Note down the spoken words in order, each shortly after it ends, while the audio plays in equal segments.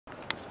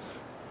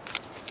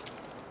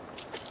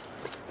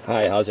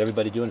Hi, how's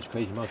everybody doing? It's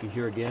Crazy Monkey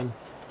here again.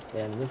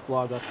 And in this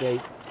blog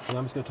update,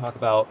 I'm just going to talk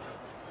about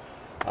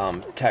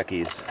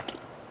techies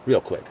real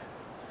quick.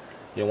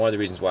 One of the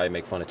reasons why I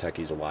make fun of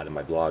techies a lot in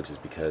my blogs is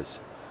because,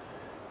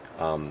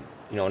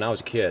 when I was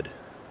a kid,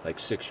 like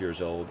 6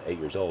 years old, 8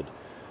 years old,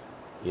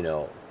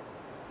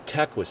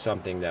 tech was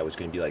something that was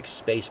going to be like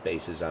space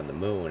bases on the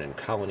moon and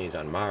colonies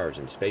on Mars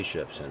and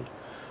spaceships and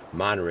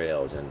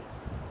monorails and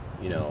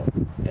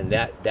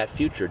that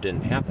future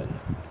didn't happen.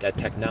 That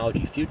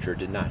technology future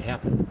did not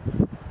happen.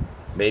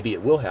 Maybe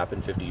it will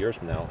happen 50 years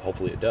from now.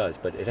 Hopefully it does,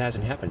 but it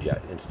hasn't happened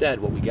yet.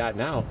 Instead, what we got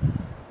now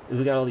is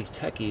we got all these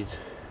techies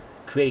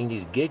creating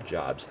these gig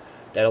jobs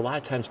that a lot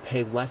of times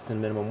pay less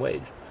than minimum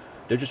wage.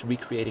 They're just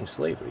recreating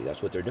slavery.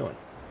 That's what they're doing.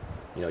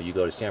 You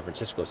go to San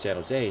Francisco, San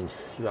Jose, and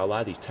you got a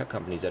lot of these tech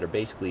companies that are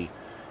basically,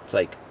 it's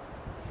like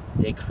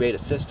they create a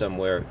system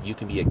where you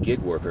can be a gig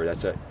worker,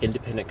 that's an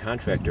independent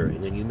contractor,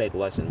 and then you make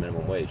less than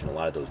minimum wage in a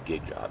lot of those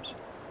gig jobs.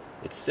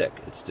 It's sick.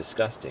 It's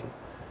disgusting.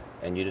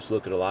 And you just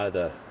look at a lot of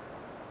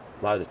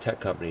the tech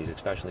companies,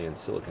 especially in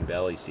Silicon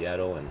Valley,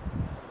 Seattle, and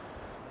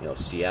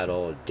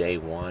Seattle, day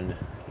one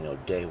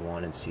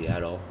in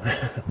Seattle,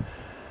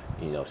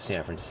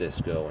 San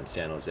Francisco and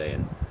San Jose,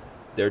 and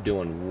they're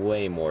doing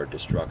way more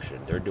destruction.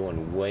 They're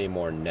doing way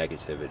more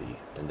negativity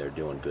than they're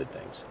doing good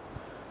things.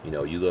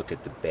 You look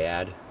at the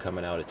bad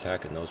coming out of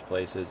tech in those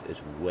places,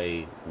 it's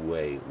way,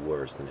 way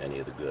worse than any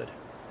of the good,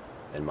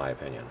 in my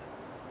opinion.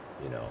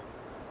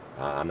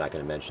 I'm not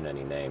going to mention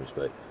any names,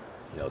 but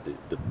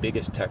the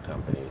biggest tech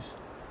companies,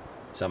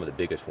 some of the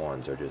biggest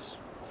ones are just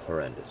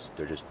horrendous.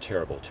 They're just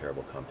terrible,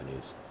 terrible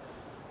companies.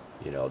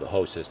 The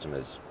whole system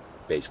is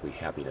basically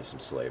happiness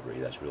and slavery.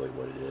 That's really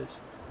what it is.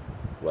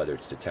 Whether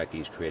it's the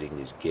techies creating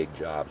these gig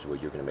jobs where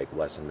you're going to make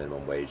less than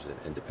minimum wage than an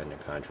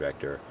independent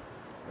contractor,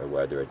 or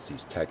whether it's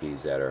these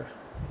techies that are,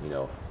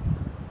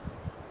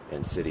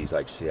 in cities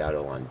like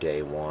Seattle on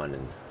day one,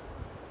 and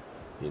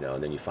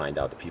and then you find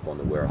out the people in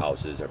the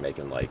warehouses are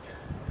making like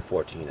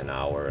 $14 an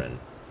hour, and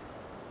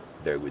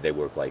they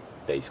work like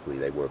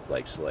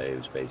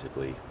slaves,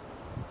 basically.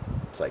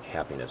 It's like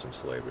happiness and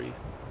slavery.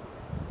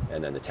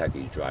 And then the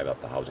techies drive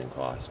up the housing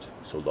cost,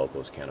 so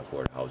locals can't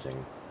afford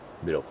housing.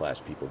 Middle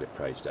class people get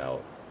priced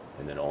out,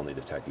 and then only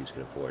the techies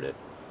can afford it.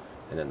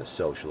 And then the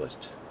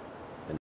socialist